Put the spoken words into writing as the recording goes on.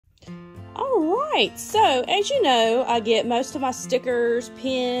Alright, so as you know, I get most of my stickers,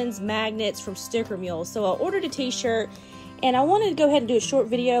 pins, magnets from Sticker Mule. So I ordered a t-shirt and I wanted to go ahead and do a short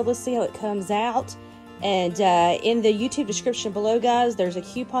video. Let's see how it comes out. And in the YouTube description below, guys, there's a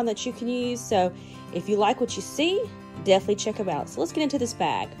coupon that you can use. So if you like what you see, definitely check them out. So let's get into this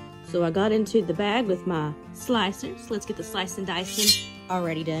bag. So I got into the bag with my slicers. Let's get the slice and dicing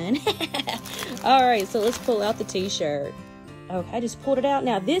already done. Alright, so let's pull out the t-shirt. Okay, I just pulled it out.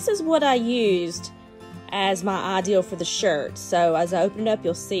 Now, this is what I used as my ideal for the shirt. So as I open it up,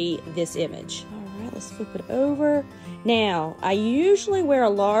 you'll see this image. All right, let's flip it over. Now, I usually wear a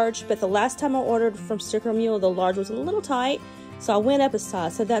large, but the last time I ordered from Sticker Mule, the large was a little tight, so I went up a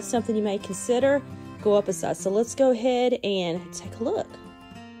size. So that's something you may consider, go up a size. So let's go ahead and take a look.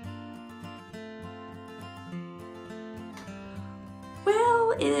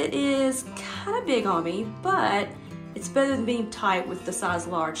 Well, it is kind of big on me, but it's better than being tight with the size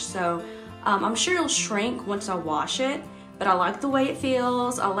large. So I'm sure it'll shrink once I wash it, but I like the way it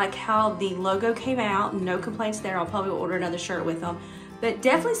feels. I like how the logo came out. No complaints there. I'll probably order another shirt with them. But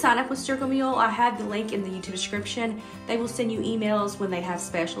definitely sign up with Sticker Mule. I have the link in the YouTube description. They will send you emails when they have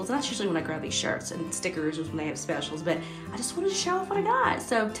specials. And that's usually when I grab these shirts, and stickers is when they have specials. But I just wanted to show off what I got.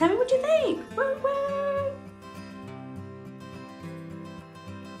 So tell me what you think. Woo woo!